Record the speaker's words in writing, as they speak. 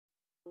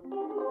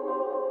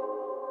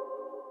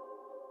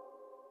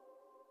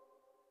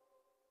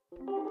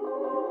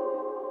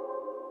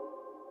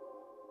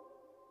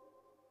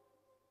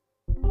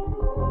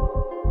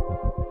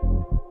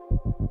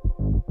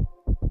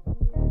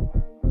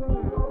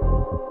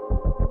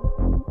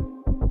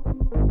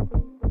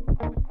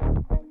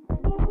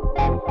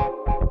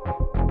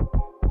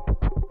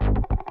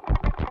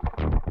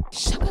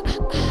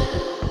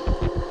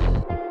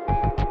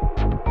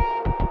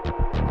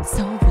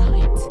So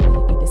bright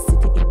in the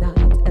city at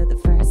night. At the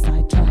first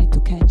I tried to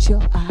catch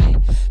your eye.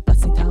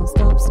 Passing town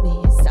stops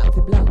me.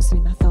 Something blocks me.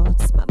 My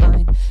thoughts, my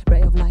mind.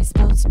 Ray of light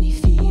spots me.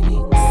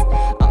 Feelings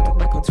out of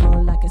my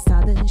control, like a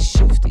sudden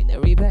shift in a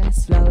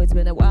reverse flow. It's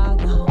been a while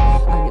now.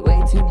 Are you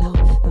way too low?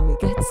 Now we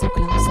get so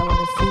close. I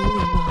wanna feel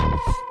you more.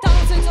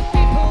 Thousands of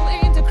people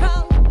in the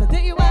crowd, but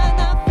then you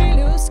and I feel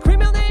you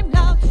scream your name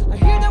loud. I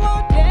hear the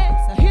word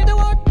yes, I hear the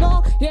word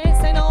no.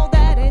 Yes, I know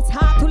that it's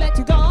hard to let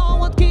you go.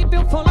 Won't keep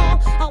you for long.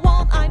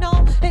 I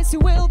know as you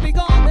will be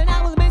gone, and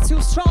I will miss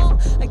you strong.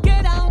 I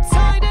get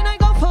outside and I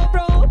go for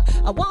broke.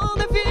 I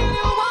wanna feel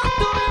you. What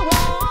do you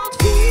want?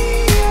 Feel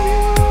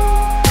you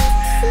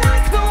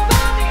like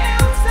nobody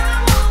else. I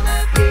wanna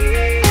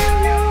feel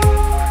you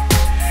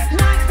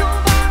like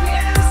nobody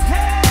else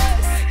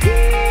has.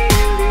 Feel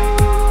you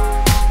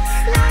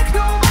like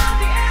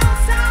nobody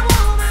else. I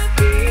wanna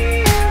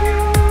feel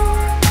you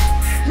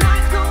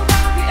like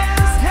nobody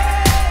else has.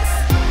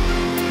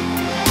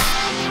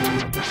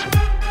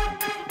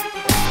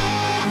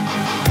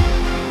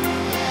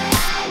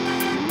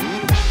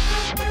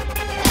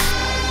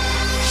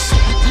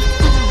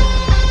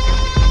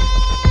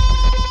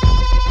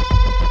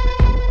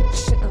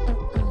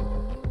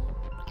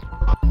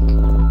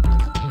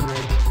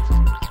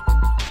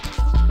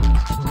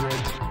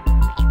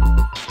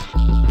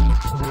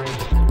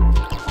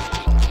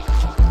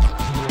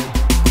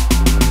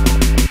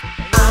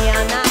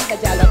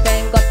 Ya lo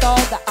tengo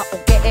todo,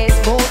 aunque es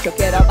mucho.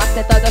 Quiero más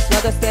de todos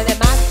modos, tiene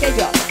más que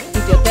yo.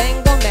 Y yo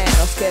tengo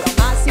menos, quiero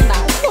más y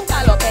más.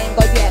 Nunca lo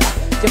tengo lleno.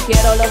 Yo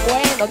quiero lo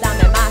bueno,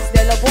 dame más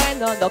de lo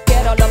bueno. No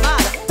quiero lo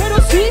malo, pero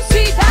sí,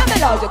 sí,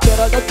 dámelo. Yo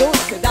quiero lo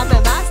dulce, dame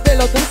más de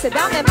lo dulce.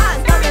 Dame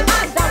más,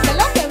 dame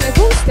lo que me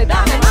guste.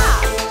 Dame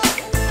más.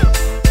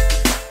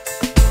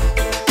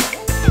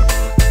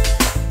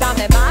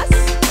 Dame más,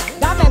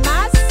 dame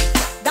más.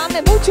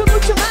 Dame mucho,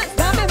 mucho más.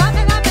 Dame más,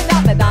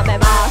 dame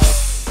más.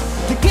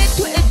 To get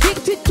too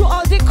addicted to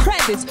all the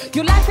credits.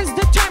 Your life is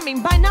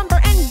determined by number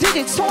and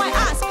digits. So I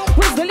ask,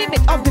 where's the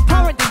limit of the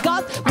power they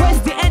got? Where's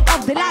the end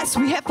of the lies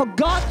we have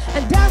forgot?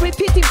 And there are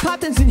repeating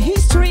patterns in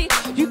history.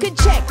 You can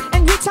check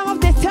and read some of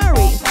their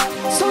theories,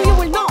 so you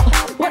will know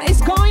what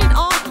is going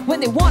on. When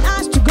they want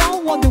us to go,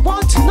 what they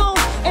want to know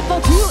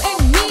about you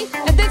and me.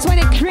 And that's why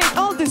they create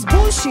all this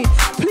bullshit.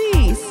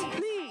 Please.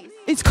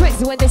 It's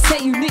crazy when they say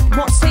you need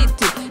more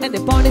safety, and the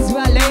point is we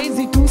are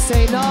lazy to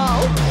say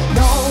no.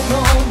 No,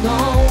 no, no,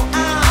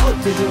 out.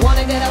 If you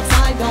wanna get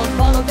outside, don't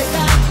follow the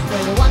guy.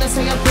 When you wanna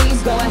say your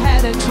things, go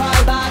ahead and try.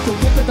 But if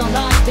people don't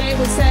like, they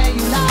will say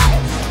you lie.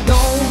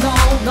 No, no,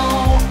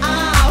 no,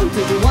 out.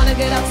 If you wanna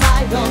get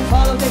outside, don't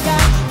follow the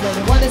guy. When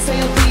you wanna say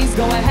your things,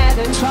 go ahead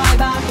and try.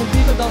 But if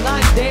people don't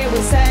like, they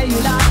will say you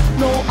lie.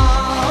 No,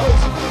 out.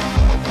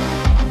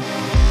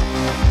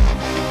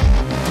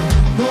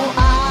 No,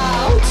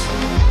 out.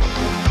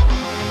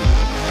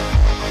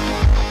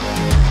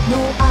 No,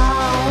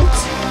 out.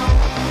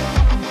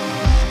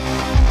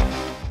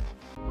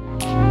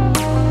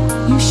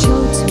 You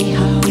showed me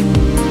how,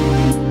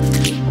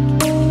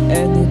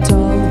 and you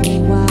told me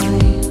why,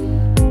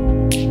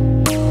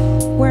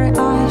 where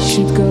I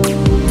should go.